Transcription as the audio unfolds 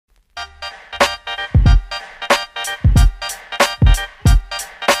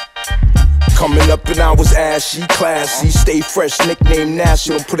was ashy, classy, stay fresh, nickname Nasty,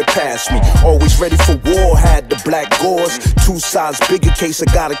 don't put it past me. Always ready for war, had the black gauze, 2 size bigger case,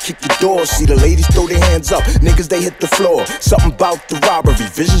 I gotta kick your door. See the ladies throw their hands up, niggas they hit the floor. Something about the robbery,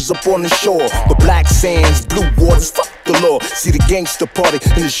 visions up on the shore. But black sands, blue waters, fuck the law. See the gangster party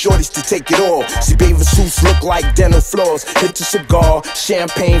and the shorties to take it all. See bathing suits look like dental floors. Hit the cigar,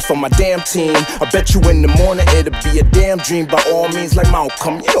 champagne for my damn team. I bet you in the morning it'll be a damn dream. By all means, like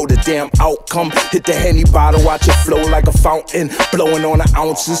Malcolm, you know the damn outcome. Hit the Henny bottle, watch it flow like a fountain, blowing on the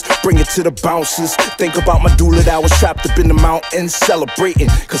ounces, bring it to the bouncers. Think about my doula that was trapped up in the mountains, celebrating,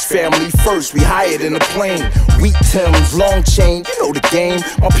 cause family first, we hired in a plane. Wheat Timbs, long chain, you know the game.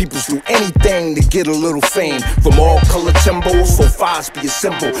 My peoples do anything to get a little fame. From all color timbos, 4-5s be a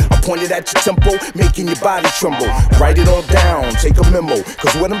symbol. I pointed at your tempo, making your body tremble. Write it all down, take a memo,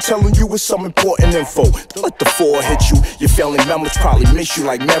 cause what I'm telling you is some important info. Don't let the 4 hit you, your family members probably miss you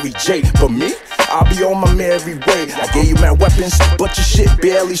like Mary J. But me, I'll be on my merry way. I gave you mad weapons, but your shit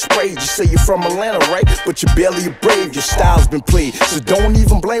barely sprayed. You say you're from Atlanta, right? But you're barely a brave, your style's been played. So don't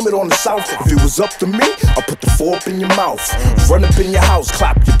even blame it on the South. If it was up to me, I'll put the 4 up in your mouth, run up in your house,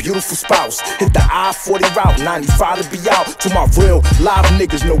 clap your beautiful spouse, hit the I-40 route, 95 to be out. To my real live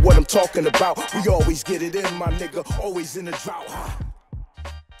niggas know what I'm talking about. We always get it in, my nigga, always in the drought.